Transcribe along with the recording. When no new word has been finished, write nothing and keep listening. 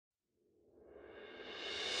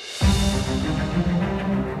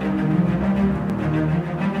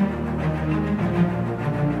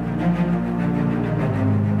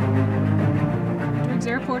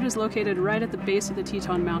airport is located right at the base of the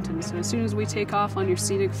Teton Mountains, so as soon as we take off on your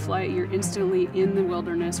scenic flight, you're instantly in the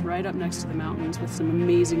wilderness right up next to the mountains with some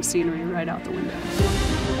amazing scenery right out the window.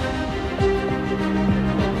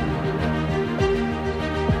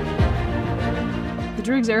 The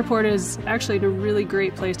Driggs Airport is actually a really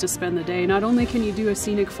great place to spend the day. Not only can you do a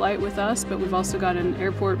scenic flight with us, but we've also got an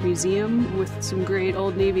airport museum with some great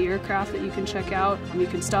old Navy aircraft that you can check out. You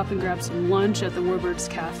can stop and grab some lunch at the Warbirds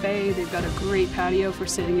Cafe. They've got a great patio for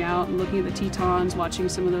sitting out and looking at the Tetons, watching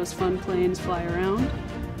some of those fun planes fly around.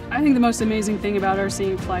 I think the most amazing thing about our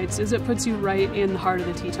scenic flights is it puts you right in the heart of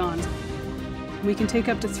the Tetons. We can take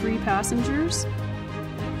up to 3 passengers.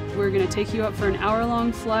 We're going to take you up for an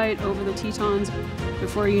hour-long flight over the Tetons.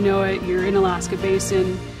 Before you know it, you're in Alaska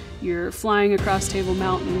Basin, you're flying across Table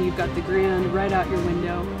Mountain, you've got the Grand right out your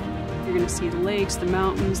window. You're going to see the lakes, the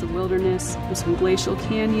mountains, the wilderness, with some glacial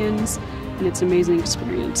canyons, and it's an amazing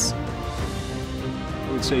experience.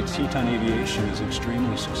 I would say Teton Aviation is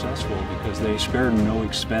extremely successful because they spared no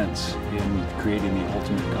expense in creating the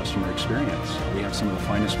ultimate customer experience. We have some of the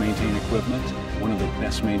finest maintained equipment, one of the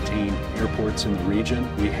best maintained airports in the region.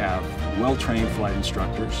 We have well-trained flight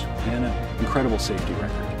instructors and an incredible safety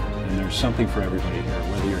record. And there's something for everybody here,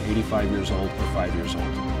 whether you're 85 years old or 5 years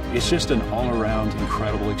old. It's just an all-around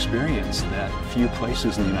incredible experience that few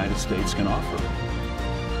places in the United States can offer.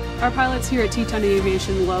 Our pilots here at Teton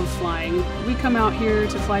Aviation love flying. We come out here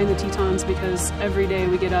to fly in the Tetons because every day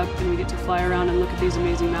we get up and we get to fly around and look at these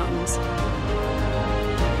amazing mountains.